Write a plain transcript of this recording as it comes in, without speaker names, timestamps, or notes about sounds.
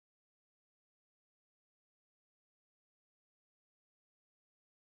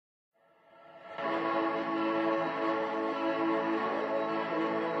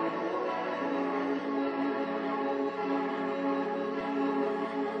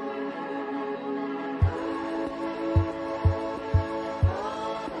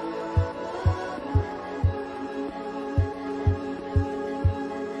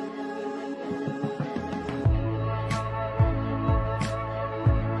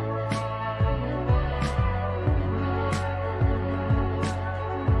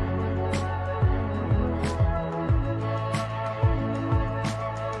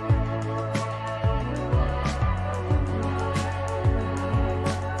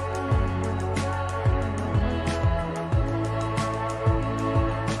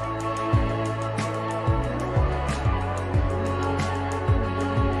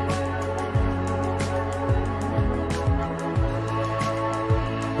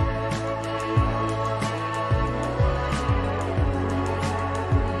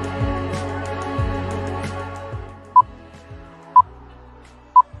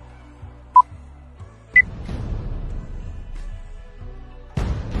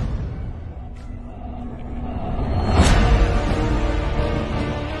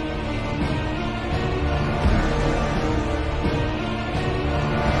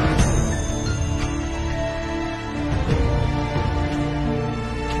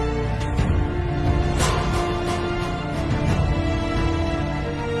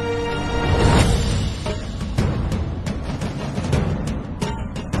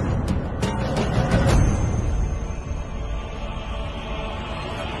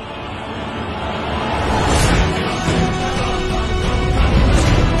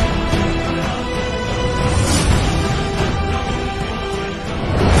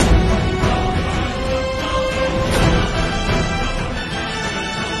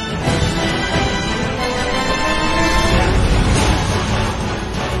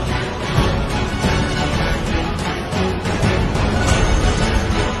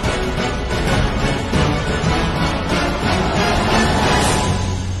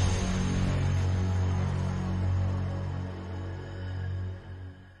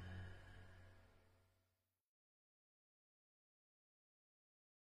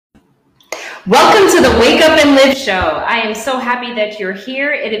Welcome to the Wake Up and Live show. I am so happy that you're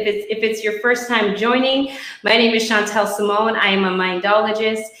here. And if it's your first time joining, my name is Chantel Simone. I am a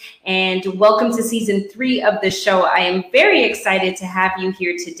mindologist, and welcome to season 3 of the show. I am very excited to have you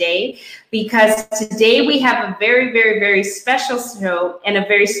here today because today we have a very, very, very special show and a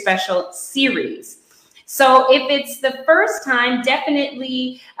very special series. So if it's the first time,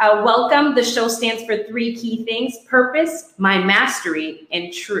 definitely welcome. The show stands for 3 key things: purpose, my mastery,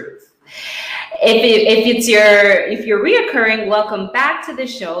 and truth. If you're reoccurring, welcome back to the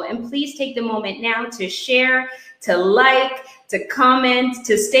show, and please take the moment now to share, to like, to comment,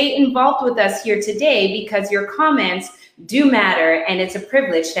 to stay involved with us here today, because your comments do matter, and it's a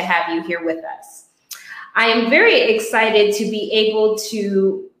privilege to have you here with us. I am very excited to be able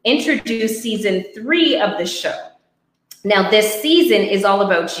to introduce season 3 of the show. Now, this season is all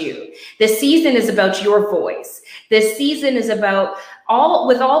about you. This season is about your voice. This season is about all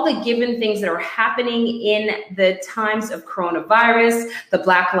the given things that are happening in the times of coronavirus, the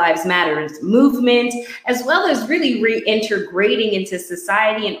Black Lives Matter movement, as well as really reintegrating into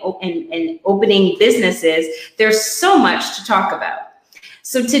society and opening businesses. There's so much to talk about.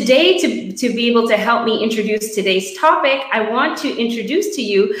 So today, to be able to help me introduce today's topic, I want to introduce to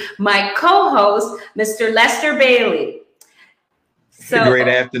you my co-host, Mr. Lester Bailey. So, great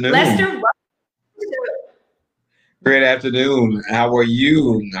afternoon. Lester, welcome. Great afternoon. How are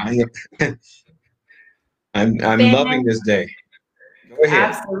you? I'm loving this day. Go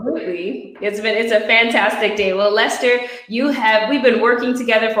ahead. Absolutely. It's a fantastic day. Well, Lester, we've been working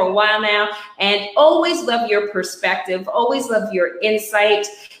together for a while now, and always love your perspective, always love your insight.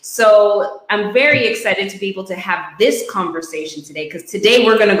 So I'm very excited to be able to have this conversation today, because today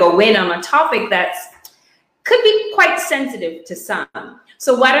we're going to go in on a topic that's could be quite sensitive to some.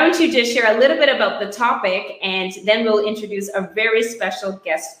 So why don't you just share a little bit about the topic, and then we'll introduce a very special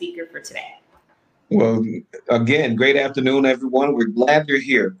guest speaker for today. Well, again, great afternoon, everyone. We're glad you're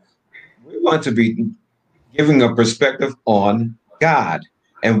here. We want to be giving a perspective on God,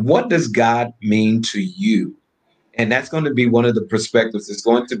 and what does God mean to you? And that's going to be one of the perspectives. It's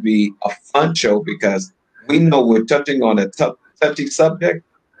going to be a fun show, because we know we're touching on a touchy subject,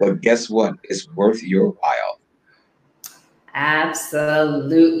 but guess what? It's worth your while.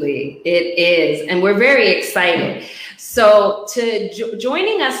 Absolutely, it is. And we're very excited. So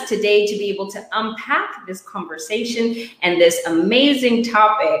joining us today to be able to unpack this conversation and this amazing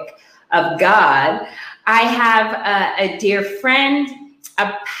topic of God, I have a dear friend,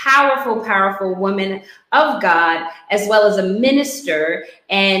 a powerful, powerful woman of God, as well as a minister.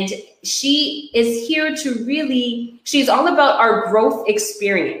 And she is here to she's all about our growth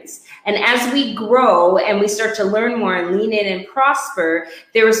experience. And as we grow and we start to learn more and lean in and prosper,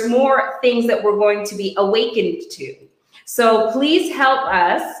 there's more things that we're going to be awakened to. So please help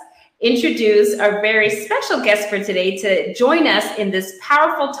us introduce our very special guest for today to join us in this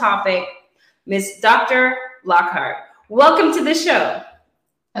powerful topic, Miss Dr. Lockhart. Welcome to the show.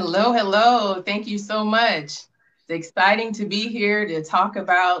 Hello, hello. Thank you so much. It's exciting to be here to talk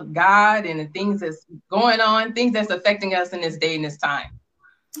about God and the things that's going on, things that's affecting us in this day and this time.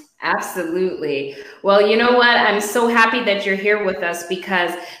 Absolutely. Well, you know what? I'm so happy that you're here with us,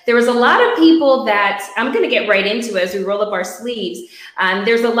 because there was a lot of people that I'm going to get right into as we roll up our sleeves.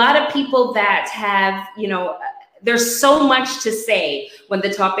 There's a lot of people that have, there's so much to say when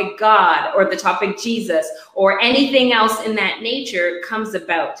the topic God or the topic Jesus or anything else in that nature comes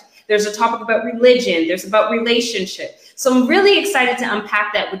about. There's a topic about religion. There's about relationship. So I'm really excited to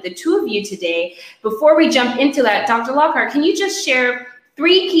unpack that with the two of you today. Before we jump into that, Dr. Lockhart, can you just share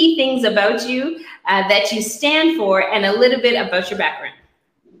 3 key things about you that you stand for, and a little bit about your background?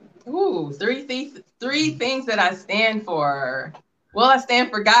 Ooh, three things that I stand for. Well, I stand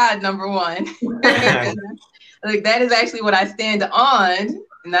for God, number one. Like, that is actually what I stand on,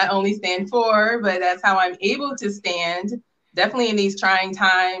 not only stand for, but that's how I'm able to stand, definitely in these trying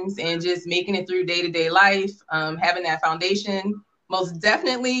times, and just making it through day-to-day life. Having that foundation most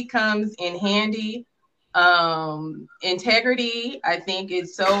definitely comes in handy. Integrity, I think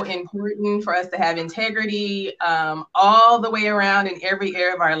it's so important for us to have integrity all the way around in every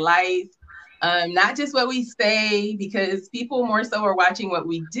area of our life, not just what we say, because people more so are watching what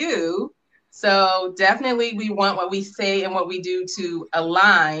we do. So definitely we want what we say and what we do to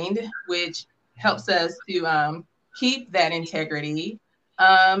align, which helps us to keep that integrity.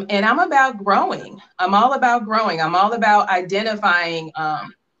 And I'm about growing. I'm all about growing. I'm all about identifying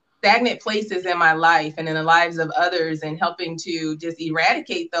stagnant places in my life and in the lives of others, and helping to just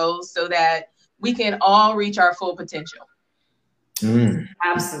eradicate those so that we can all reach our full potential.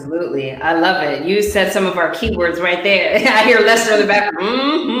 Absolutely. I love it. You said some of our keywords right there. I hear Lester in the back.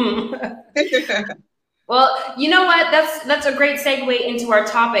 Well, you know what? That's a great segue into our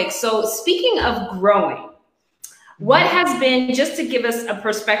topic. So speaking of growing, what has been, just to give us a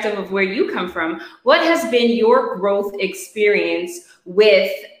perspective of where you come from, what has been your growth experience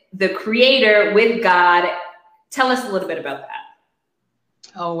with the Creator, with God? Tell us a little bit about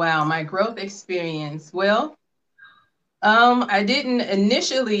that. Oh, wow. My growth experience. Well, I didn't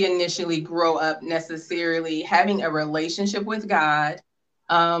initially grow up necessarily having a relationship with God.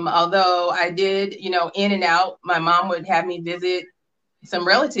 Although I did, in and out, my mom would have me visit some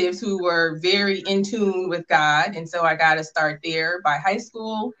relatives who were very in tune with God. And so I got to start there. By high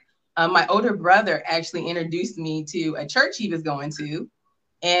school, my older brother actually introduced me to a church he was going to.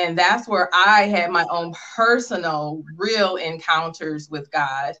 And that's where I had my own personal, real encounters with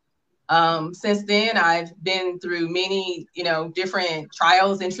God. Since then, I've been through many, different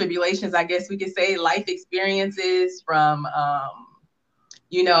trials and tribulations, I guess we could say, life experiences from,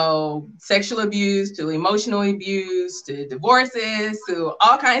 sexual abuse to emotional abuse to divorces to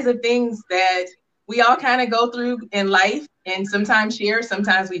all kinds of things that we all kind of go through in life, and sometimes share,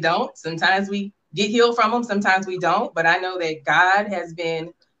 sometimes we don't. Sometimes we get healed from them, sometimes we don't. But I know that God has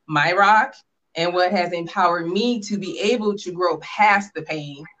been my rock and what has empowered me to be able to grow past the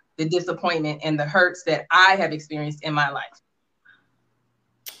pain, the disappointment, and the hurts that I have experienced in my life.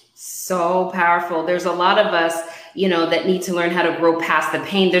 So powerful. There's a lot of us, that need to learn how to grow past the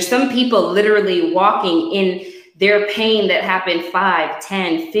pain. There's some people literally walking in their pain that happened 5,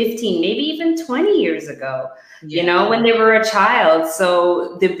 10, 15, maybe even 20 years ago, when they were a child.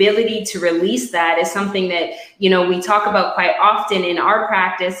 So the ability to release that is something that, we talk about quite often in our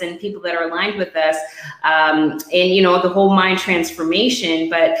practice and people that are aligned with us, and, the whole mind transformation.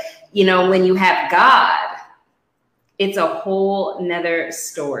 But, when you have God, it's a whole nother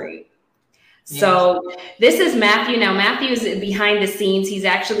story. So this is Matthew. Now, Matthew is behind the scenes. He's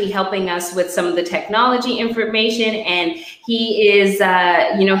actually helping us with some of the technology information. And he is,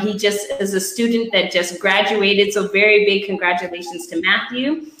 he just is a student that just graduated. So very big congratulations to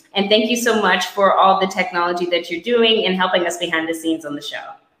Matthew. And thank you so much for all the technology that you're doing and helping us behind the scenes on the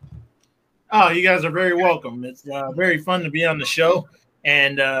show. Oh, you guys are very welcome. It's very fun to be on the show.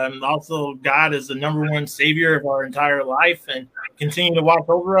 And also, God is the #1 savior of our entire life and continue to watch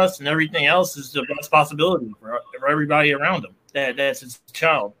over us, and everything else is the best possibility for everybody around him. That's his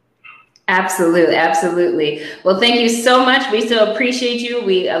child. Absolutely. Absolutely. Well, thank you so much. We so appreciate you.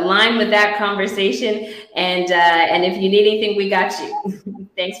 We align with that conversation. And if you need anything, we got you.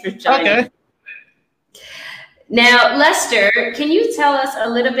 Thanks for joining. Okay. Now, Lester, can you tell us a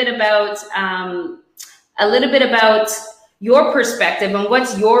little bit about your perspective on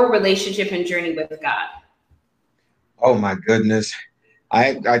what's your relationship and journey with God? Oh my goodness.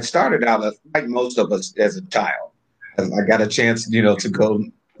 I started out like most of us as a child. I got a chance, to go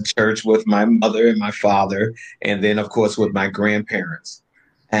to church with my mother and my father, and then of course with my grandparents.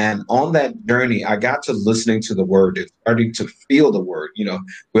 And on that journey, I got to listening to the word and starting to feel the word.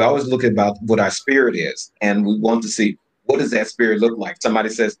 We always look about what our spirit is, and we want to see, what does that spirit look like? Somebody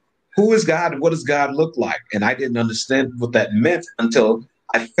says, who is God? What does God look like? And I didn't understand what that meant until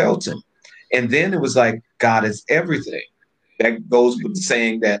I felt him. And then it was like, God is everything. That goes with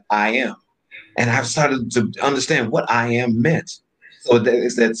saying that I am. And I've started to understand what I am meant. So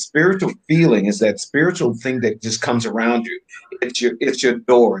it's that spiritual feeling, it's that spiritual thing that just comes around you. It's your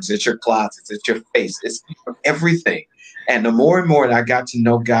doors, it's your closets, it's your face, it's everything. And the more and more I got to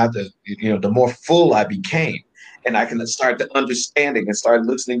know God, the more full I became. And I can start to understanding and start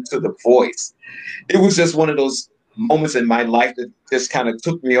listening to the voice. It was just one of those moments in my life that just kind of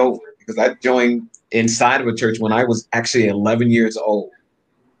took me over, because I joined inside of a church when I was actually 11 years old.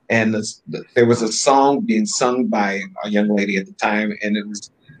 And there was a song being sung by a young lady at the time, and it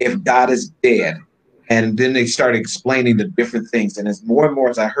was, "If God is Dead." And then they started explaining the different things. And as more and more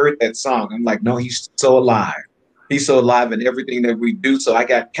as I heard that song, I'm like, no, he's so alive. He's so alive in everything that we do. So I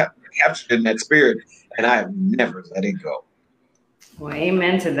got captured in that spirit, and I have never let it go. Well,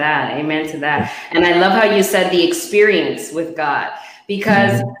 amen to that. Amen to that. And I love how you said the experience with God,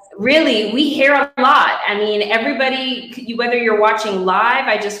 because really we hear a lot. I mean, everybody, whether you're watching live,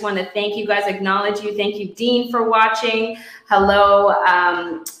 I just want to thank you guys, acknowledge you. Thank you, Dean, for watching. Hello,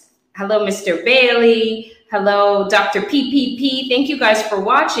 hello, Mr. Bailey. Hello, Dr. PPP. Thank you guys for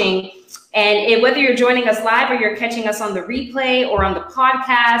watching. And whether you're joining us live or you're catching us on the replay or on the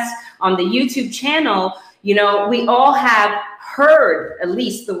podcast, on the YouTube channel, we all have heard at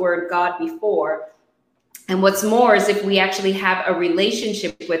least the word God before. And what's more is if we actually have a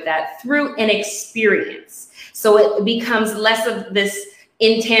relationship with that through an experience. So it becomes less of this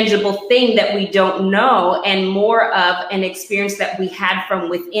intangible thing that we don't know, and more of an experience that we had from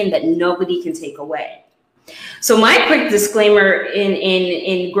within that nobody can take away. So my quick disclaimer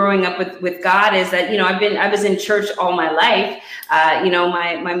in growing up with God is that, you know, I was in church all my life. You know,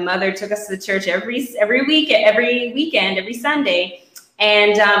 my mother took us to the church every weekend, every Sunday.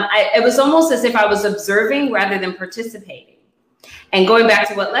 And it was almost as if I was observing rather than participating. And going back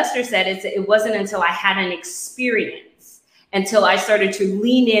to what Lester said, it wasn't until I had an experience, until I started to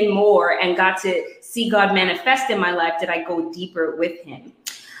lean in more and got to see God manifest in my life, did I go deeper with him.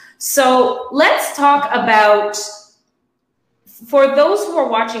 So let's talk about, for those who are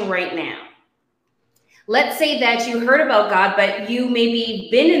watching right now, let's say that you heard about God, but you maybe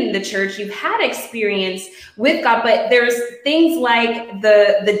been in the church, you've had experience with God, but there's things like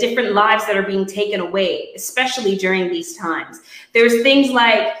the different lives that are being taken away, especially during these times. There's things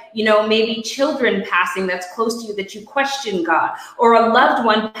like, you know, maybe children passing that's close to you that you question God, or a loved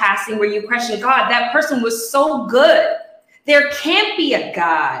one passing where you question God. That person was so good. There can't be a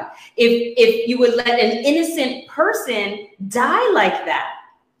God if you would let an innocent person die like that.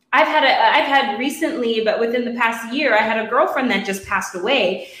 I've had recently, but within the past year, I had a girlfriend that just passed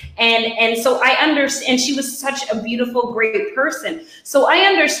away. And so I understand, she was such a beautiful, great person. So I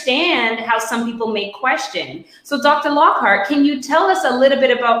understand how some people may question. So Dr. Lockhart, can you tell us a little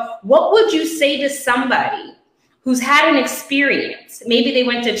bit about what would you say to somebody who's had an experience? Maybe they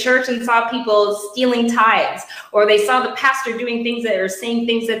went to church and saw people stealing tithes, or they saw the pastor doing things that are saying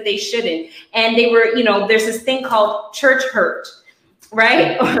things that they shouldn't. And they were, you know, there's this thing called church hurt.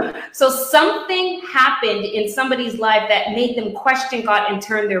 Right? So something happened in somebody's life that made them question God and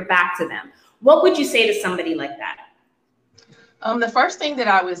turn their back to them. What would you say to somebody like that? The first thing that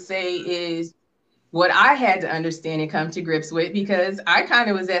I would say is what I had to understand and come to grips with, because I kind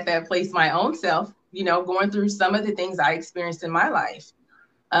of was at that place my own self, you know, going through some of the things I experienced in my life.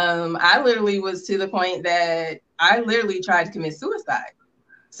 I literally was to the point that I literally tried to commit suicide.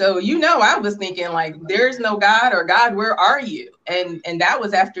 So, you know, I was thinking like, there's no God, or God, where are you? And that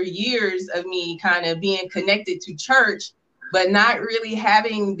was after years of me kind of being connected to church, but not really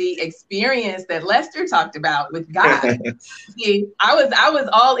having the experience that Lester talked about with God. I was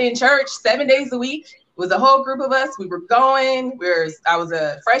all in church 7 days a week. It was a whole group of us. We were going, I was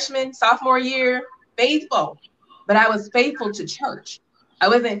a freshman, sophomore year, faithful, but I was faithful to church. I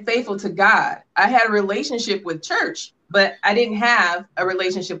wasn't faithful to God. I had a relationship with church, but I didn't have a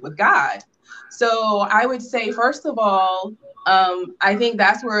relationship with God. So I would say, first of all, I think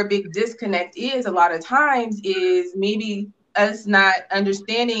that's where a big disconnect is a lot of times, is maybe us not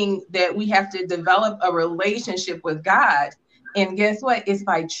understanding that we have to develop a relationship with God. And guess what? It's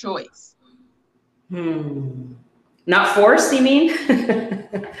by choice. Not forced, you mean?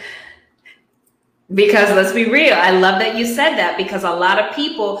 Because let's be real, I love that you said that, because a lot of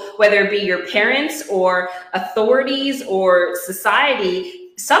people, whether it be your parents or authorities or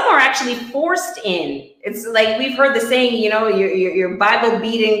society, some are actually forced in. It's like we've heard the saying, you know, you're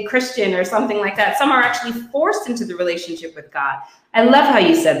Bible-beating Christian or something like that. Some are actually forced into the relationship with God. I love how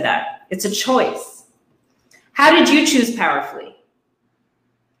you said that. It's a choice. How did you choose powerfully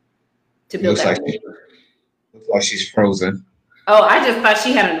to build that relationship? Looks like she's frozen. Oh, I just thought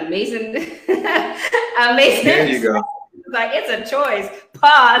she had an amazing, amazing. There you go. Like, it's a choice.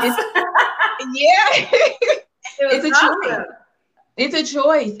 Pause. Yeah. It's a awesome. choice. It's a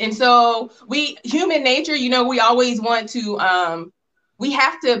choice. And so human nature, you know, we always want to, we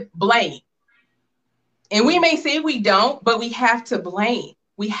have to blame. And we may say we don't, but we have to blame.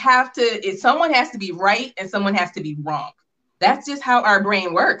 We have to, someone has to be right and someone has to be wrong. That's just how our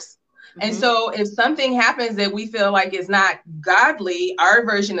brain works. And so if something happens that we feel like is not godly, our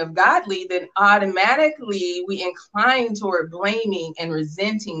version of godly, then automatically we incline toward blaming and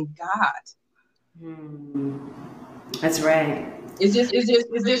resenting God. That's right. It's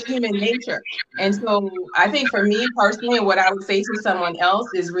just human nature. And so I think for me personally, what I would say to someone else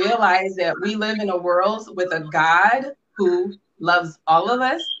is realize that we live in a world with a God who loves all of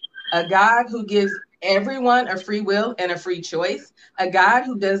us, a God who gives everyone a free will and a free choice, a God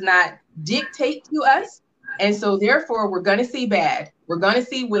who does not dictate to us. And so therefore we're going to see bad, we're going to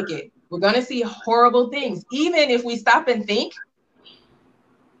see wicked, we're going to see horrible things. Even if we stop and think,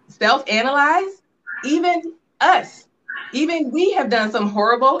 self-analyze, even us, even we have done some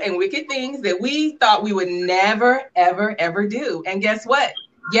horrible and wicked things that we thought we would never, ever, ever do. And guess what?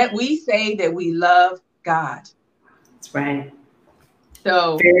 Yet we say that we love God. That's right.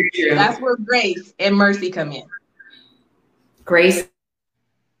 So that's where grace and mercy come in. Grace.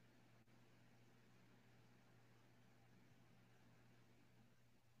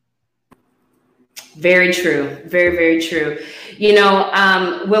 Very true. Very, very true. You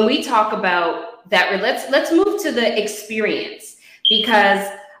know, when we talk about that, let's move to the experience, because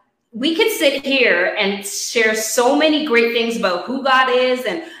we could sit here and share so many great things about who God is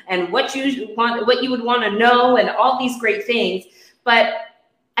and what you would want to know and all these great things. But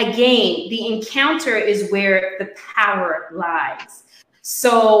again, the encounter is where the power lies.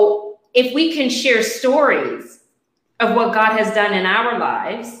 So if we can share stories of what God has done in our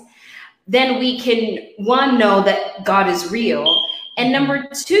lives, then we can, one, know that God is real. And number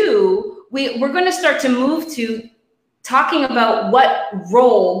two, we're going to start to move to talking about what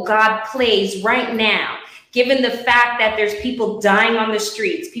role God plays right now, given the fact that there's people dying on the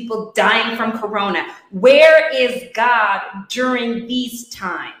streets, people dying from corona. Where is God during these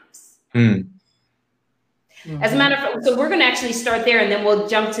times? As a matter of fact, so we're going to actually start there and then we'll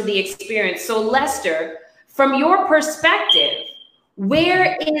jump to the experience. So Lester, from your perspective,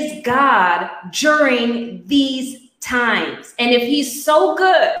 where is God during these times? And if he's so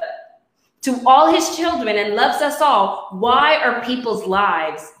good to all his children and loves us all, why are people's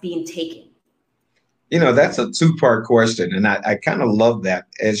lives being taken? You know, that's a two-part question. And I kind of love that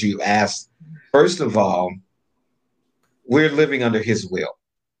as you asked. First of all, we're living under his will.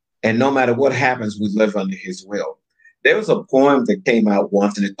 And no matter what happens, we live under his will. There was a poem that came out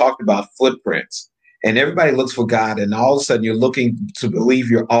once and it talked about footprints. And everybody looks for God. And all of a sudden you're looking to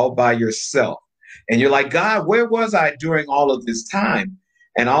believe you're all by yourself. And you're like, God, where was I during all of this time?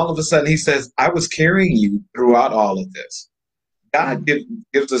 And all of a sudden he says, I was carrying you throughout all of this. God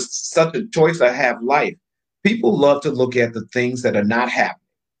gives us such a choice to have life. People love to look at the things that are not happening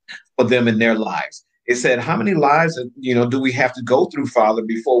for them in their lives. It said, how many lives, do we have to go through, Father,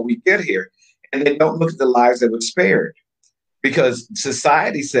 before we get here? And they don't look at the lives that were spared, because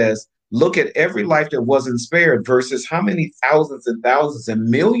society says, look at every life that wasn't spared versus how many thousands and thousands and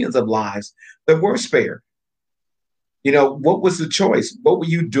millions of lives that were spared. You know, what was the choice? What were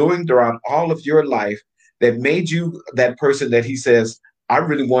you doing throughout all of your life that made you that person that he says, I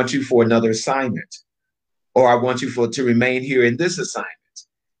really want you for another assignment, or I want you to remain here in this assignment?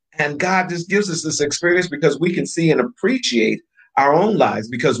 And God just gives us this experience because we can see and appreciate our own lives,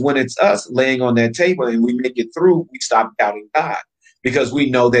 because when it's us laying on that table and we make it through, we stop doubting God because we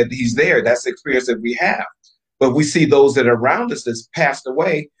know that he's there. That's the experience that we have. But we see those that are around us that's passed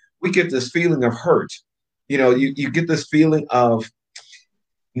away, we get this feeling of hurt. You know, you get this feeling of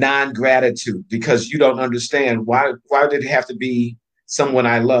non-gratitude because you don't understand why did it have to be someone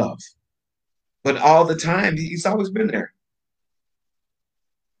I love? But all the time, he's always been there.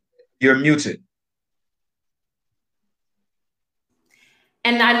 You're muted.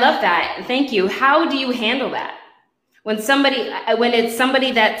 And I love that. Thank you. How do you handle that? When it's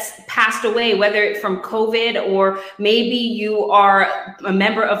somebody that's passed away, whether it's from COVID or maybe you are a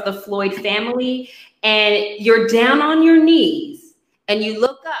member of the Floyd family and you're down on your knees and you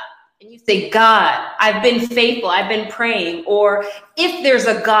look up and you say, God, I've been faithful, I've been praying. Or if there's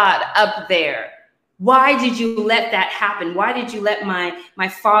a God up there, why did you let that happen? Why did you let my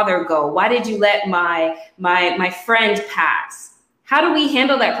father go? Why did you let my friend pass? How do we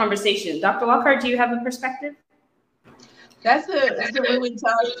handle that conversation? Dr. Lockhart, do you have a perspective? It's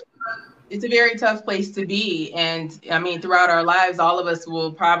a very tough place to be. And I mean, throughout our lives, all of us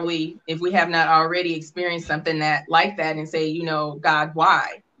will probably, if we have not already experienced something like that and say, God,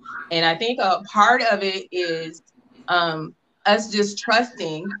 why? And I think a part of it is us just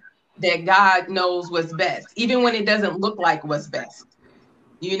trusting that God knows what's best, even when it doesn't look like what's best.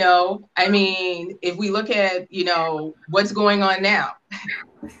 I mean, if we look at, what's going on now,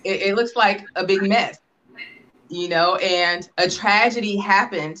 it looks like a big mess, and a tragedy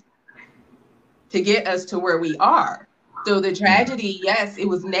happened to get us to where we are. So the tragedy, yes, it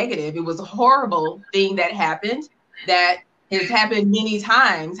was negative. It was a horrible thing that happened that has happened many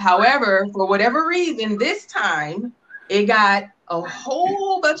times. However, for whatever reason, this time it got a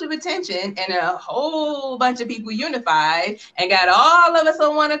whole bunch of attention and a whole bunch of people unified and got all of us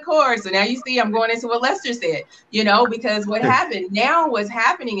on one accord. So now you see, I'm going into what Lester said, because what's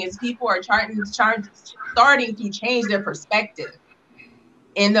happening is people are starting to change their perspective.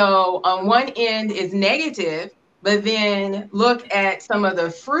 And though on one end is negative, but then look at some of the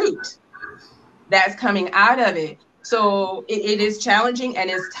fruit that's coming out of it. So it is challenging and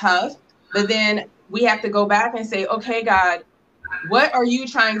it's tough, but then we have to go back and say, okay, God, what are you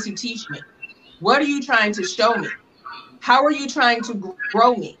trying to teach me? What are you trying to show me? How are you trying to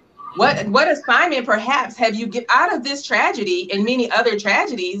grow me? What assignment perhaps have you get out of this tragedy and many other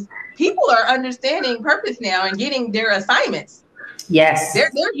tragedies? People are understanding purpose now and getting their assignments. Yes.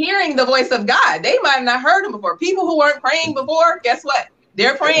 They're hearing the voice of God. They might have not heard him before. People who weren't praying before, guess what?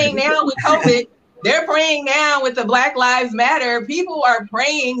 They're praying now with COVID. They're praying now with the Black Lives Matter. People are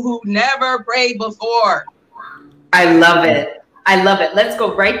praying who never prayed before. I love it. I love it. Let's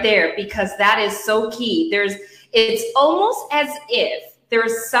go right there because that is so key. It's almost as if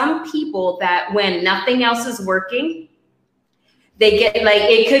there's some people that when nothing else is working, they get like,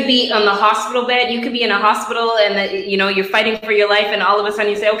 it could be on the hospital bed. You could be in a hospital and you're fighting for your life. And all of a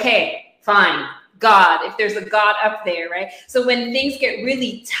sudden you say, okay, fine. God, if there's a God up there, right? So when things get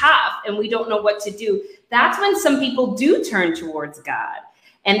really tough and we don't know what to do, that's when some people do turn towards God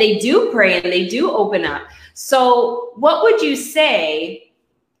and they do pray and they do open up. So what would you say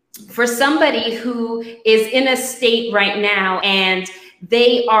for somebody who is in a state right now and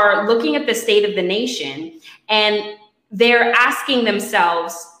they are looking at the state of the nation and they're asking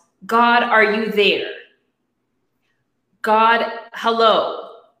themselves, God, are you there? God, hello.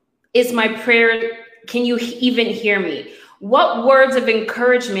 Is my prayer, can you even hear me? What words of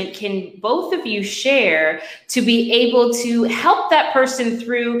encouragement can both of you share to be able to help that person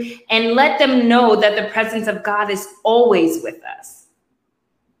through and let them know that the presence of God is always with us?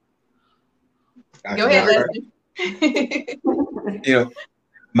 Go ahead, Lester.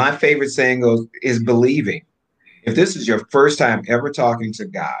 My favorite saying is believing. If this is your first time ever talking to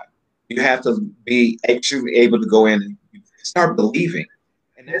God, you have to be actually able to go in and start believing.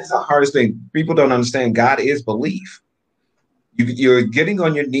 And that's the hardest thing. People don't understand God is belief. You're getting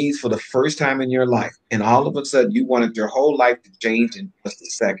on your knees for the first time in your life, and all of a sudden you wanted your whole life to change in just a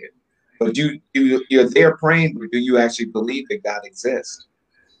second. But you're there praying, but do you actually believe that God exists?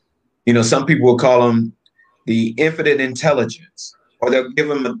 Some people will call him the infinite intelligence, or they'll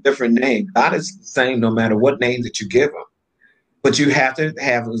give him a different name. God is the same no matter what name that you give him. But you have to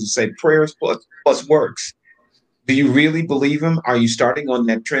have, say, prayers plus works. Do you really believe him? Are you starting on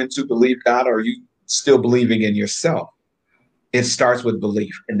that trend to believe God, or are you still believing in yourself? It starts with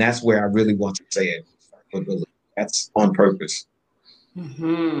belief. And that's where I really want to say it. With belief. That's on purpose.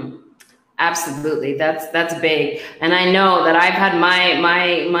 Mm-hmm. Absolutely. That's big. And I know that I've had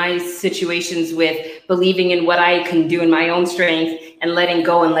my situations with believing in what I can do in my own strength and letting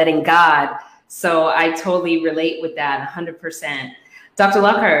go and letting God. So I totally relate with that 100%. Dr.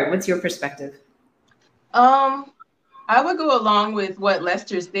 Lockhart, what's your perspective? I would go along with what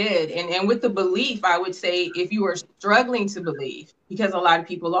Lester said, and with the belief, I would say if you are struggling to believe, because a lot of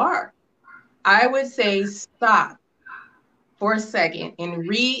people are, I would say stop for a second and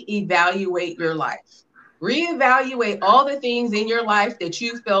reevaluate your life. Reevaluate all the things in your life that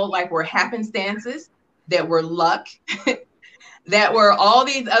you felt like were happenstances, that were luck, that were all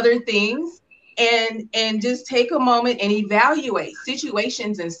these other things, and just take a moment and evaluate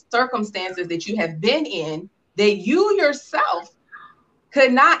situations and circumstances that you have been in that you yourself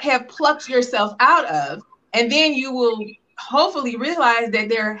could not have plucked yourself out of. And then you will hopefully realize that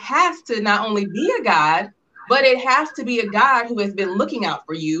there has to not only be a God, but it has to be a God who has been looking out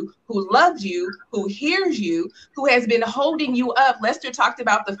for you, who loves you, who hears you, who has been holding you up. Lester talked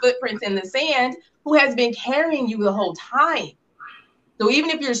about the footprints in the sand, who has been carrying you the whole time. So even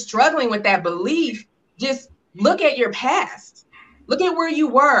if you're struggling with that belief, just look at your past. Look at where you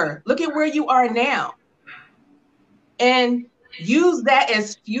were. Look at where you are now. And use that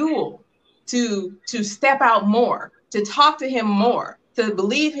as fuel to step out more, to talk to him more, to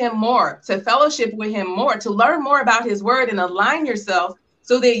believe him more, to fellowship with him more, to learn more about his word and align yourself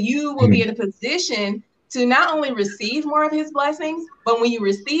so that you will be in a position to not only receive more of his blessings, but when you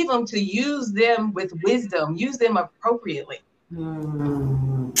receive them, to use them with wisdom, use them appropriately.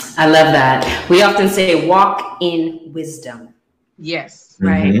 I love that. We often say walk in wisdom. Yes.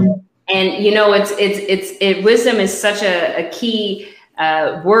 Right. Mm-hmm. And wisdom is such a key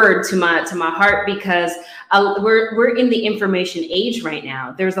word to my heart, because we're in the information age right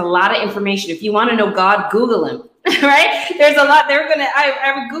now. There's a lot of information. If you want to know God, Google him. Right? There's a lot.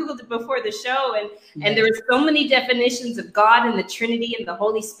 I Googled it before the show, and there were so many definitions of God and the Trinity and the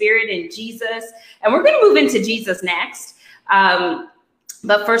Holy Spirit and Jesus. And we're going to move into Jesus next.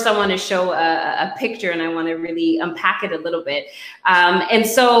 But first, I want to show a picture, and I want to really unpack it a little bit. And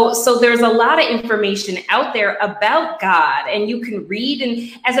so there's a lot of information out there about God, and you can read.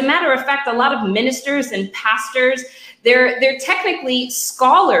 And as a matter of fact, a lot of ministers and pastors, they're technically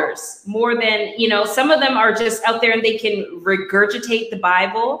scholars more than, some of them are just out there and they can regurgitate the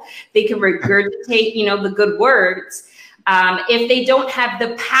Bible. They can regurgitate, the good words. If they don't have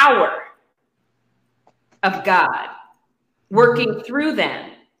the power of God working through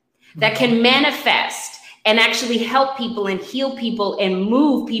them, that can manifest and actually help people and heal people and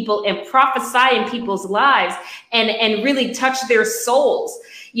move people and prophesy in people's lives and really touch their souls.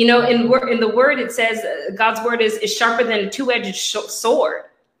 In the word, it says God's word is sharper than a two-edged sword.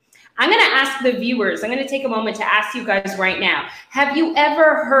 I'm going to ask the viewers, I'm going to take a moment to ask you guys right now, have you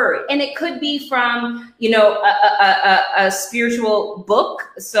ever heard, and it could be from, you know, a spiritual book,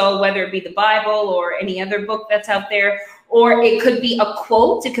 so whether it be the Bible or any other book that's out there, or it could be a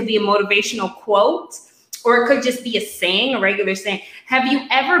quote, it could be a motivational quote, or it could just be a saying, a regular saying. Have you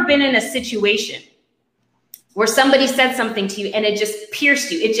ever been in a situation where somebody said something to you and it just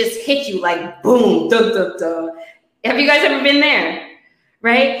pierced you, it just hit you like boom, duh, duh, duh. Have you guys ever been there?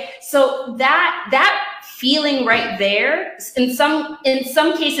 Right? So that feeling right there, in some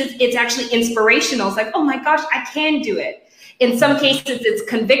cases, it's actually inspirational. It's like, oh my gosh, I can do it. In some cases, it's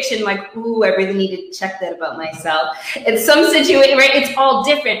conviction, like, ooh, I really need to check that about myself. In some situation, right, it's all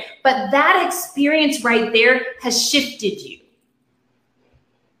different. But that experience right there has shifted you.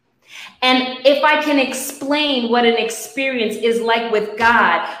 And if I can explain what an experience is like with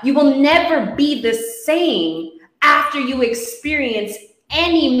God, you will never be the same after you experience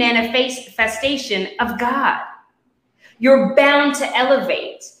any manifestation of God. You're bound to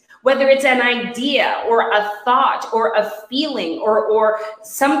elevate, whether it's an idea or a thought or a feeling, or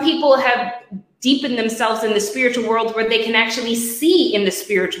some people have deepened themselves in the spiritual world where they can actually see in the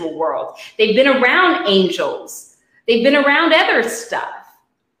spiritual world. They've been around angels. They've been around other stuff.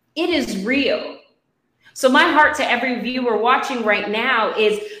 It is real. So my heart to every viewer watching right now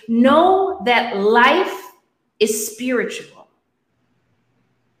is know that life is spiritual.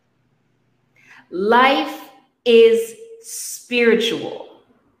 Life is spiritual.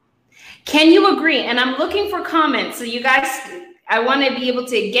 Can you agree? And I'm looking for comments. So you guys, I want to be able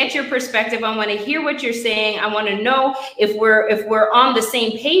to get your perspective. I want to hear what you're saying. I want to know if we're on the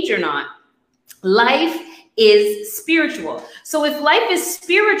same page or not. Life is spiritual. So if life is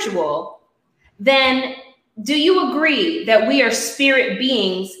spiritual, then do you agree that we are spirit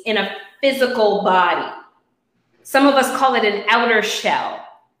beings in a physical body? Some of us call it an outer shell.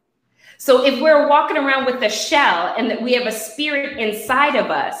 So if we're walking around with a shell and that we have a spirit inside of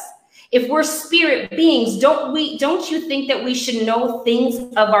us, if we're spirit beings, don't you think that we should know things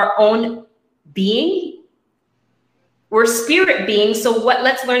of our own being? We're spirit beings, so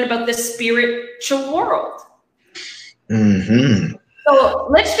let's learn about the spiritual world. Mm-hmm. So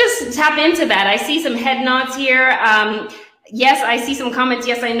let's just tap into that. I see some head nods here. Yes, I see some comments.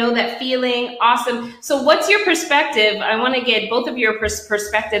 Yes, I know that feeling. Awesome. So what's your perspective? I want to get both of your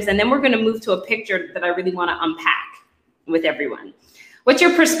perspectives, and then we're going to move to a picture that I really want to unpack with everyone. What's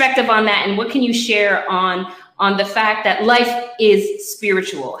your perspective on that, and what can you share on the fact that life is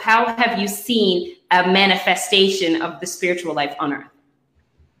spiritual? How have you seen a manifestation of the spiritual life on earth?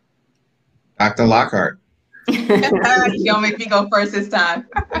 Dr. Lockhart. You don't make me go first this time.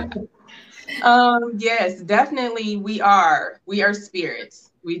 Yes, definitely we are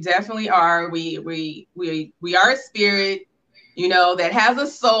spirits. We definitely are. We are a spirit, you know, that has a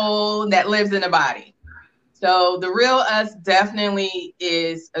soul that lives in a body. So the real us definitely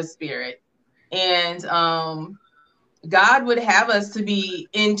is a spirit. And God would have us to be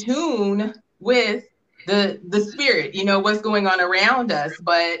in tune with the spirit, you know, what's going on around us.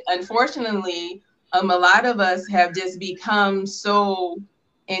 But unfortunately, a lot of us have just become so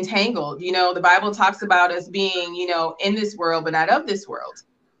entangled. You know, the Bible talks about us being, you know, in this world, but not of this world.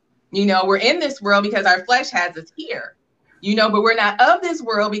 You know, we're in this world because our flesh has us here, you know, but we're not of this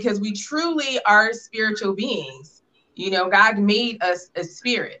world because we truly are spiritual beings. You know, God made us a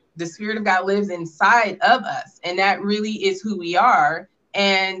spirit. The Spirit of God lives inside of us, and that really is who we are.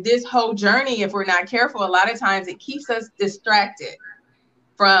 And this whole journey, if we're not careful, a lot of times it keeps us distracted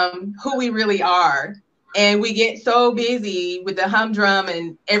from who we really are. And we get so busy with the humdrum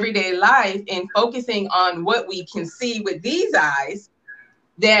and everyday life and focusing on what we can see with these eyes,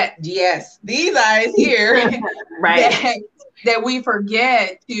 that, yes, these eyes here, right, that we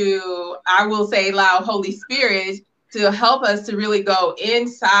forget to, I will say, allow Holy Spirit to help us to really go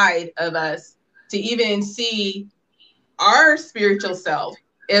inside of us to even see our spiritual self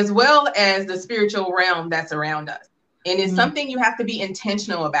as well as the spiritual realm that's around us. And it's something you have to be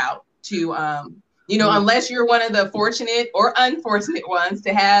intentional about to, you know, unless you're one of the fortunate or unfortunate ones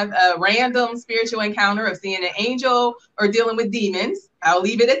to have a random spiritual encounter of seeing an angel or dealing with demons. I'll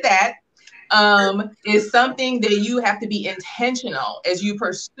leave it at that. Is something that you have to be intentional as you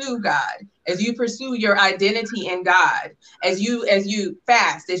pursue God, as you pursue your identity in God, as you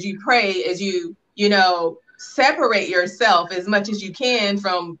fast, as you pray, as you know, separate yourself as much as you can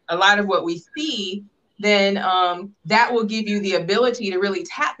from a lot of what we see. Then that will give you the ability to really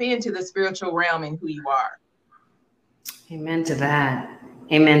tap into the spiritual realm and who you are. Amen to that.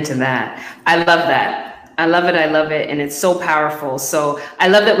 Amen to that. I love that. I love it. I love it. And it's so powerful. So I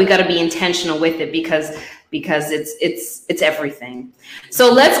love that we got to be intentional with it, because because it's everything.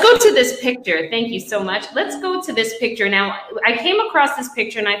 So let's go to this picture. Thank you so much. Let's go to this picture. Now, I came across this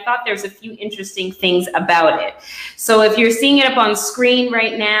picture and I thought there's a few interesting things about it. So if you're seeing it up on screen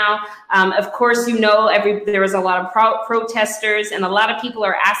right now, of course, you know, there was a lot of protesters, and a lot of people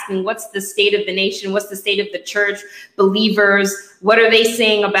are asking, what's the state of the nation? What's the state of the church? Believers, what are they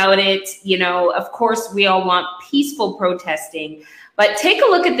saying about it? You know, of course, we all want peaceful protesting, but take a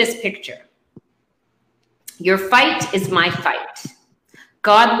look at this picture. Your fight is my fight.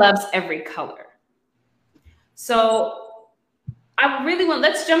 God loves every color. So I really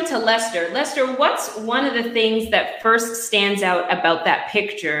let's jump to Lester. Lester, what's one of the things that first stands out about that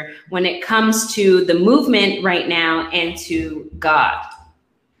picture when it comes to the movement right now and to God?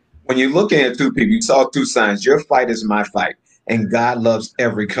 When you're looking at two people, you saw two signs. Your fight is my fight, and God loves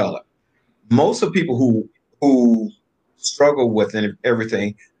every color. Most of people who struggle with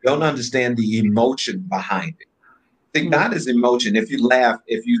everything don't understand the emotion behind it. See, God is emotion. If you laugh,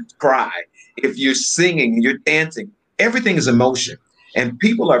 if you cry, if you're singing, you're dancing, everything is emotion. And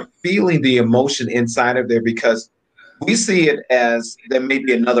people are feeling the emotion inside of there because we see it as there may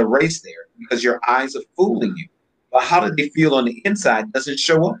be another race there because your eyes are fooling you. But how did they feel on the inside doesn't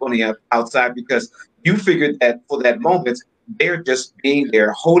show up on the outside because you figured that for that moment, they're just being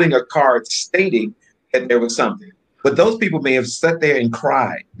there holding a card stating that there was something. But those people may have sat there and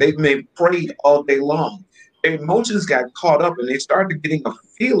cried. They may have prayed all day long. Their emotions got caught up and they started getting a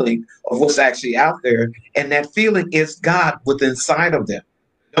feeling of what's actually out there. And that feeling is God within inside of them.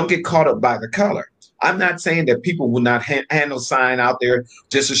 Don't get caught up by the color. I'm not saying that people will not handle sign out there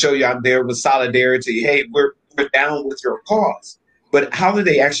just to show you I'm there with solidarity. Hey, we're down with your cause. But how do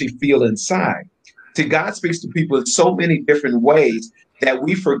they actually feel inside? See, God speaks to people in so many different ways that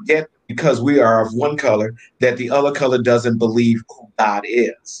we forget because we are of one color that the other color doesn't believe who God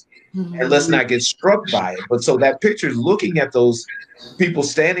is. And let's not get struck by it. But so that picture is looking at those people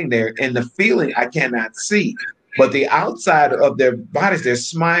standing there and the feeling I cannot see. But the outside of their bodies, they're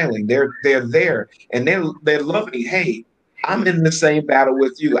smiling. They're there and they're loving. Hey, I'm in the same battle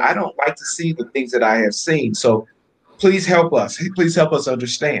with you. I don't like to see the things that I have seen. So please help us. Please help us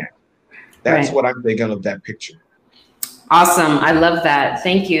understand. That's right. What I'm thinking of that picture. Awesome. I love that.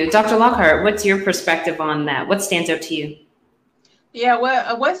 Thank you. Dr. Lockhart, what's your perspective on that? What stands out to you? Yeah,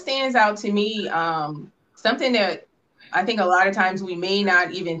 what stands out to me, something that I think a lot of times we may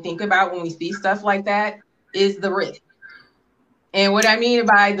not even think about when we see stuff like that is the risk. And what I mean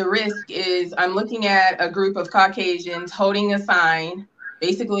by the risk is I'm looking at a group of Caucasians holding a sign,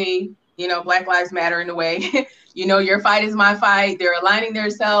 basically, you know, Black Lives Matter in a way, you know, your fight is my fight. They're aligning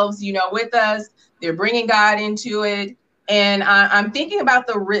themselves, you know, with us. They're bringing God into it. And I'm thinking about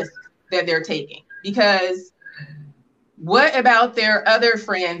the risk that they're taking, because what about their other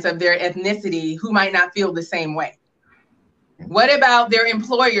friends of their ethnicity who might not feel the same way? What about their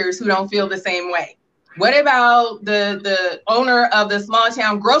employers who don't feel the same way? What about the owner of the small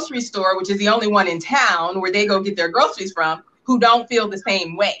town grocery store, which is the only one in town where they go get their groceries from, who don't feel the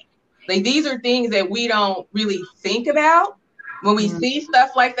same way? Like, these are things that we don't really think about when we see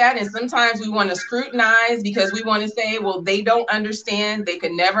stuff like that. And sometimes we want to scrutinize because we want to say, well, they don't understand. They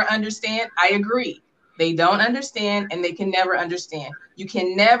could never understand. I agree. They don't understand and they can never understand. You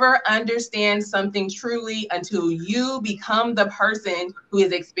can never understand something truly until you become the person who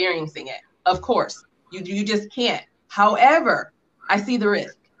is experiencing it. Of course, you just can't. However, I see the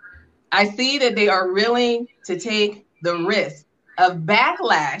risk. I see that they are willing to take the risk of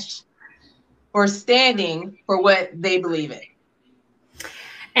backlash for standing for what they believe in.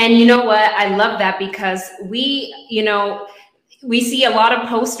 And you know what? I love that because we see a lot of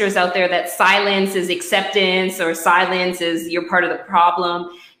posters out there that silence is acceptance or silence is you're part of the problem.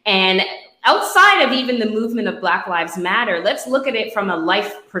 And outside of even the movement of Black Lives Matter, let's look at it from a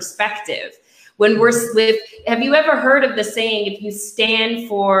life perspective. Have you ever heard of the saying, if you stand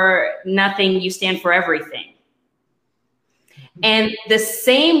for nothing, you stand for everything? And the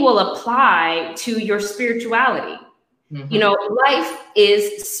same will apply to your spirituality. You know, life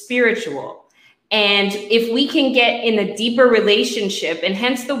is spiritual. And if we can get in a deeper relationship, and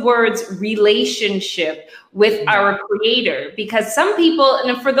hence the words relationship with our Creator, because some people,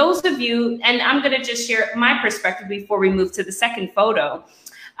 and for those of you, and I'm going to just share my perspective before we move to the second photo.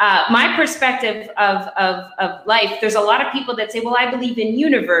 My perspective of life, there's a lot of people that say, well, I believe in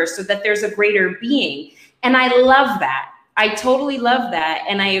universe, or that there's a greater being. And I love that. I totally love that.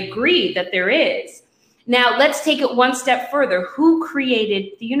 And I agree that there is. Now, let's take it one step further. Who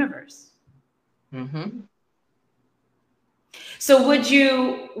created the universe? So would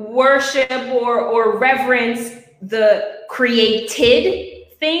you worship or reverence the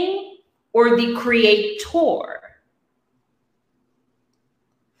created thing, or the creator?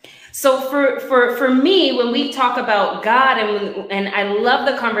 So for me, when we talk about God, and I love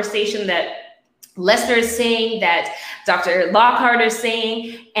the conversation that Lester is saying, that Dr. Lockhart is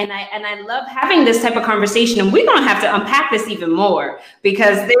saying, and I love having this type of conversation. And we're gonna have to unpack this even more,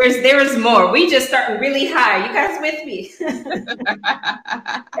 because there's more. We just starting really high. You guys with me?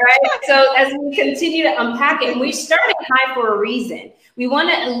 Right. So as we continue to unpack it, and we started high for a reason. We want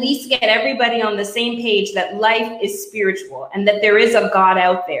to at least get everybody on the same page that life is spiritual and that there is a God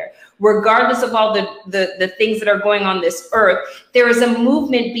out there. Regardless of all the things that are going on this earth, there is a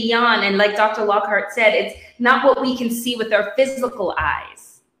movement beyond. And like Dr. Lockhart said, it's not what we can see with our physical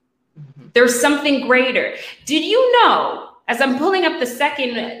eyes. There's something greater. Did you know, as I'm pulling up the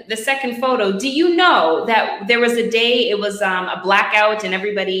second photo, do you know that there was a day, it was a blackout, and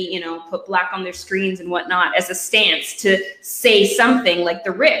everybody, put black on their screens and whatnot as a stance to say something like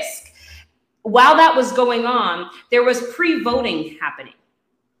the risk. While that was going on, there was pre-voting happening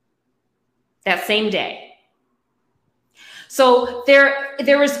that same day. So there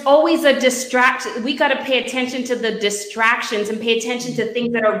is always a distraction. We got to pay attention to the distractions and pay attention to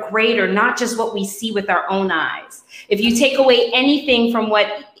things that are greater, not just what we see with our own eyes. If you take away anything from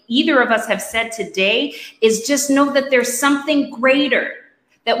what either of us have said today, is just know that there's something greater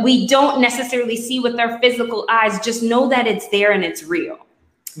that we don't necessarily see with our physical eyes. Just know that it's there and it's real.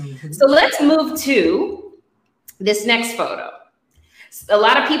 Mm-hmm. So let's move to this next photo. A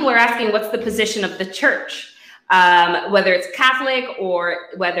lot of people are asking, what's the position of the church? Whether it's Catholic or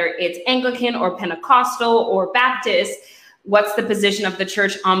whether it's Anglican or Pentecostal or Baptist, what's the position of the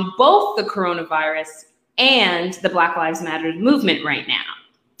church on both the coronavirus and the Black Lives Matter movement right now?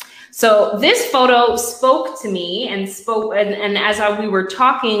 So this photo spoke to me and as we were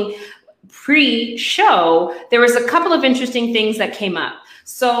talking pre-show, there was a couple of interesting things that came up.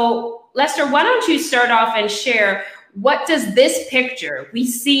 So Lester, why don't you start off and share, what does this picture, we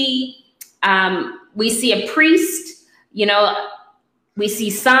see a priest, we see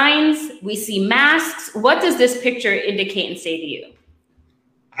signs, we see masks. What does this picture indicate and say to you?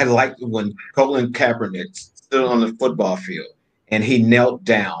 I like when Colin Kaepernick stood on the football field and he knelt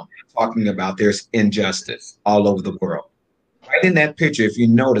down talking about there's injustice all over the world. Right in that picture, if you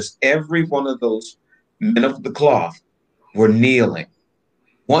notice, every one of those men of the cloth were kneeling.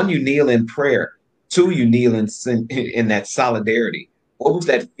 One, you kneel in prayer. Two, you kneel in that solidarity. What was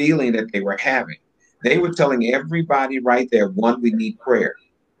that feeling that they were having? They were telling everybody right there, one, we need prayer.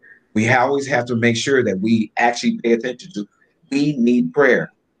 We always have to make sure that we actually pay attention to, we need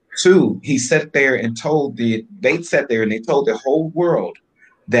prayer. Two, he sat there and they sat there and they told the whole world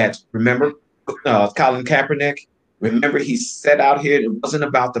that, remember Colin Kaepernick? Remember, he set out here, it wasn't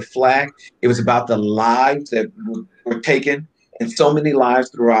about the flag, it was about the lives that were taken, and so many lives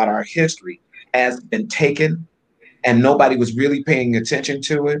throughout our history has been taken, and nobody was really paying attention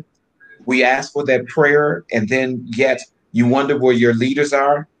to it. We asked for that prayer, and then yet you wonder where your leaders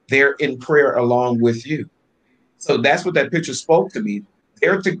are. They're in prayer along with you. So that's what that picture spoke to me.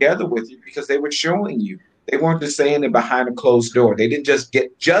 They're together with you because they were showing you. They weren't just saying it behind a closed door. They didn't just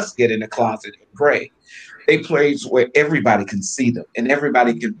get in the closet and pray. They prayed where everybody can see them and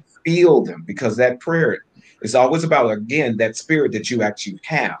everybody can feel them, because that prayer is always about, again, that spirit that you actually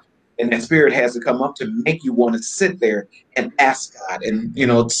have. And that spirit has to come up to make you want to sit there and ask God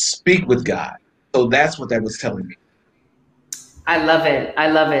and, speak with God. So that's what that was telling me. I love it. I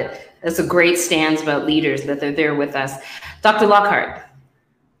love it. That's a great stance about leaders, that they're there with us. Dr. Lockhart.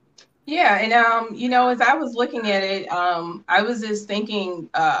 Yeah. And, as I was looking at it, I was just thinking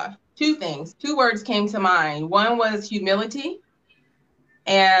two things. Two words came to mind. One was humility,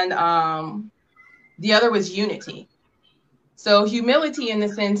 and the other was unity. So humility in the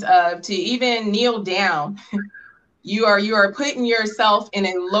sense of, to even kneel down, you are putting yourself in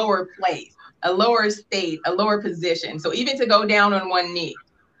a lower place, a lower state, a lower position. So even to go down on one knee,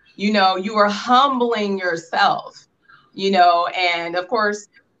 you are humbling yourself, and of course,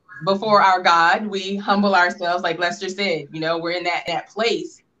 before our God, we humble ourselves, like Lester said, we're in that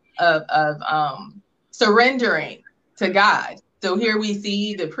place of surrendering to God. So here we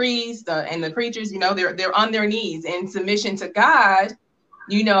see the priests and the preachers, they're on their knees in submission to God,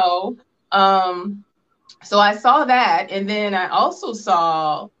 So I saw that. And then I also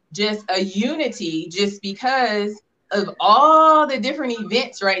saw just a unity, just because of all the different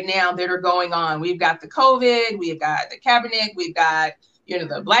events right now that are going on. We've got the COVID, we've got the Kaepernick, we've got,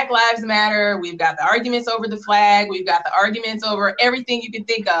 the Black Lives Matter, we've got the arguments over the flag, we've got the arguments over everything you can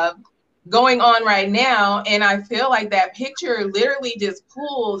think of going on right now. And I feel like that picture literally just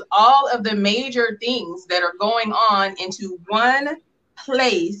pulls all of the major things that are going on into one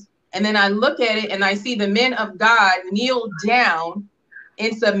place And then I look at it and I see the men of God kneel down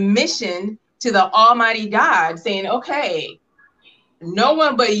in submission to the Almighty God, saying, okay, no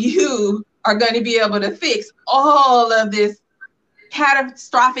one but you are going to be able to fix all of this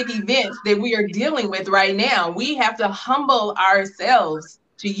catastrophic events that we are dealing with right now. We have to humble ourselves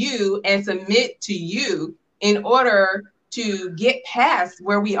to you and submit to you in order to get past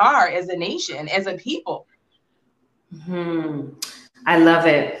where we are as a nation, as a people. I love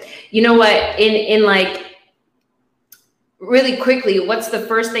it. You know what? In like really quickly, what's the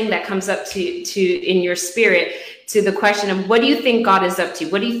first thing that comes up to in your spirit to the question of what do you think God is up to?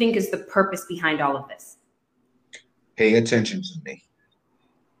 What do you think is the purpose behind all of this? Pay attention to me.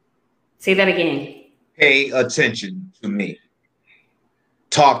 Say that again. Pay attention to me.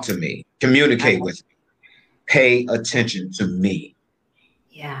 Talk to me. Communicate with me. Pay attention to me.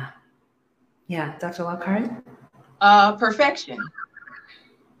 Yeah. Yeah. Dr. Lockhart? Perfection.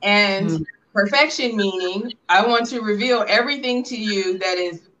 And perfection meaning I want to reveal everything to you that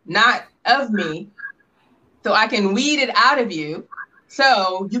is not of me so I can weed it out of you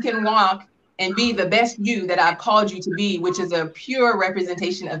so you can walk and be the best you that I've called you to be, which is a pure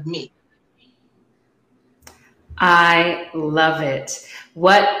representation of me. I love it.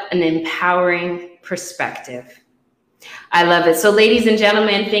 What an empowering perspective. I love it. So ladies and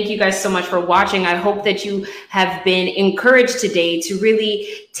gentlemen, thank you guys so much for watching. I hope that you have been encouraged today to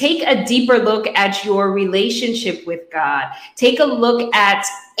really take a deeper look at your relationship with God. Take a look at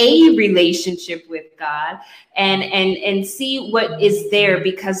a relationship with God and see what is there,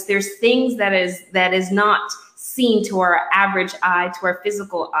 because there's things that is not seen to our average eye, to our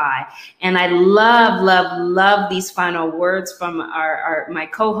physical eye. And I love these final words from my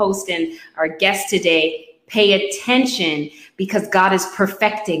co-host and our guest today. Pay attention, because God is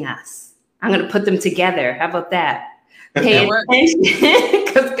perfecting us. I'm going to put them together. How about that? Pay attention,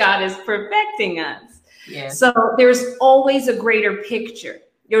 because God is perfecting us. Yeah. So there's always a greater picture.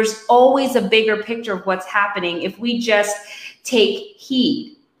 There's always a bigger picture of what's happening if we just take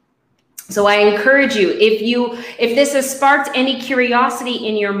heed. So I encourage you, if this has sparked any curiosity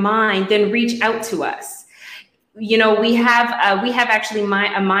in your mind, then reach out to us. You know, we have actually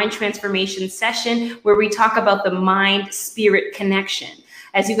a mind transformation session where we talk about the mind spirit connection.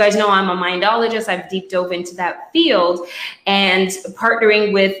 As you guys know, I'm a mindologist. I've deep dove into that field and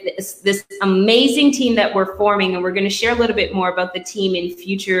partnering with this amazing team that we're forming. And we're going to share a little bit more about the team in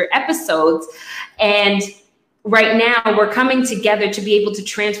future episodes. And right now, we're coming together to be able to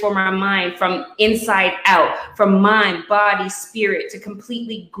transform our mind from inside out, from mind, body, spirit, to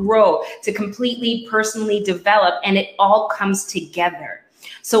completely grow, to completely personally develop, and it all comes together.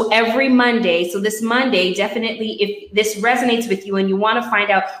 So every Monday, so this Monday, definitely, if this resonates with you and you want to find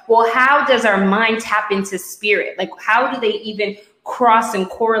out, well, how does our mind tap into spirit? Like, how do they even cross and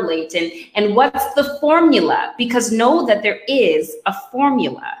correlate? And what's the formula? Because know that there is a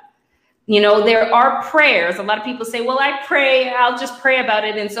formula. You know, there are prayers. A lot of people say, well, I pray, I'll just pray about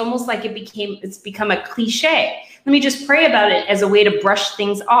it. And it's almost like it's become a cliche. Let me just pray about it as a way to brush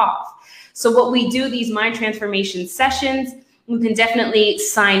things off. So what we do, these mind transformation sessions, you can definitely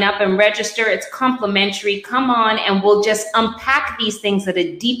sign up and register. It's complimentary. Come on, and we'll just unpack these things at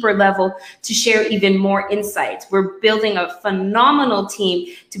a deeper level to share even more insights. We're building a phenomenal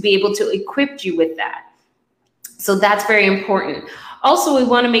team to be able to equip you with that. So that's very important. Also, we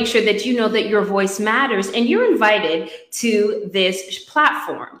want to make sure that you know that your voice matters and you're invited to this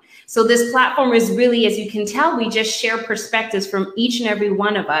platform. So this platform is really, as you can tell, we just share perspectives from each and every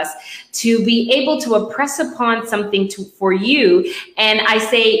one of us to be able to impress upon something for you. And I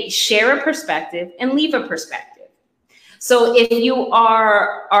say share a perspective and leave a perspective. So if you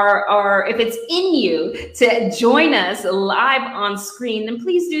if it's in you to join us live on screen, then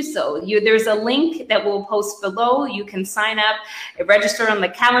please do so. There's a link that we'll post below. You can sign up, register on the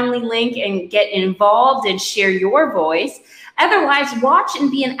Calendly link, and get involved and share your voice. Otherwise, watch and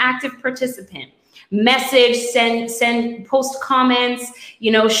be an active participant. Message, send, post comments,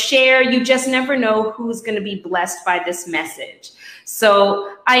 share. You just never know who's going to be blessed by this message.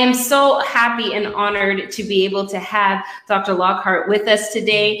 So I am so happy and honored to be able to have Dr. Lockhart with us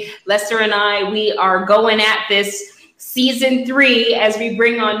today. Lester and I, we are going at this season 3 as we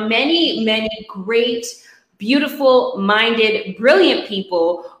bring on many, many great, beautiful minded, brilliant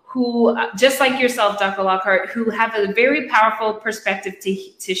people who, just like yourself, Dr. Lockhart, who have a very powerful perspective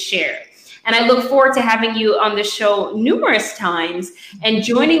to share. And I look forward to having you on the show numerous times and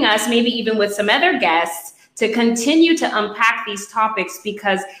joining us, maybe even with some other guests, to continue to unpack these topics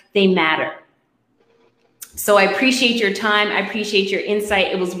because they matter. So I appreciate your time. I appreciate your insight.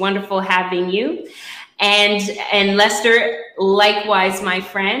 It was wonderful having you. And Lester, likewise, my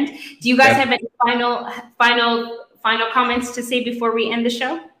friend. Do you guys have any final comments to say before we end the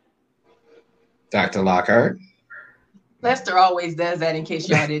show? Dr. Lockhart. Lester always does that, in case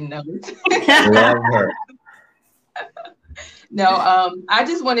y'all didn't know. Love her. No, I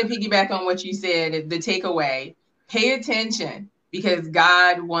just want to piggyback on what you said, the takeaway. Pay attention, because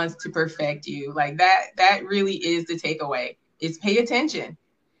God wants to perfect you. Like that really is the takeaway, is pay attention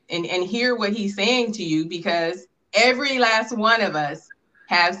and hear what he's saying to you, because every last one of us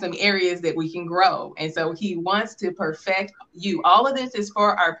have some areas that we can grow. And so he wants to perfect you. All of this is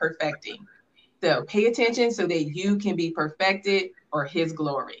for our perfecting. So pay attention so that you can be perfected for his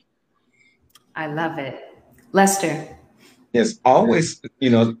glory. I love it. Lester. Yes, always,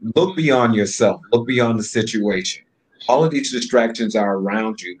 look beyond yourself, look beyond the situation. All of these distractions are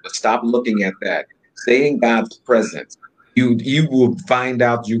around you, but stop looking at that. Stay in God's presence. You will find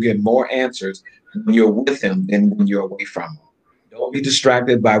out you get more answers when you're with him than when you're away from him. Don't be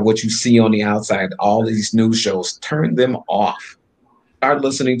distracted by what you see on the outside, all these news shows. Turn them off. Start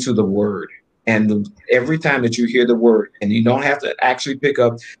listening to the word. And every time that you hear the word, and you don't have to actually pick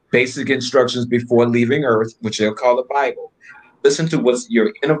up basic instructions before leaving earth, which they'll call the Bible, listen to what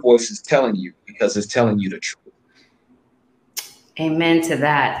your inner voice is telling you, because it's telling you the truth. Amen to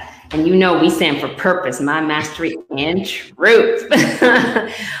that. And we stand for purpose, my mastery, and truth.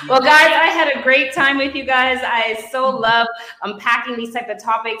 Well, guys, I had a great time with you guys. I so love unpacking these type of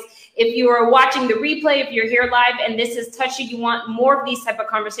topics. If you are watching the replay, if you're here live and this has touched you, you want more of these type of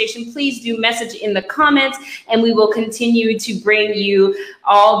conversation, please do message in the comments, and we will continue to bring you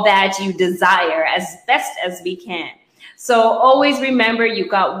all that you desire as best as we can. So always remember, you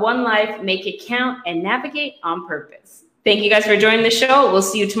got one life, make it count, and navigate on purpose. Thank you guys for joining the show. We'll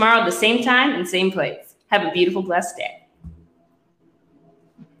see you tomorrow at the same time and same place. Have a beautiful, blessed day.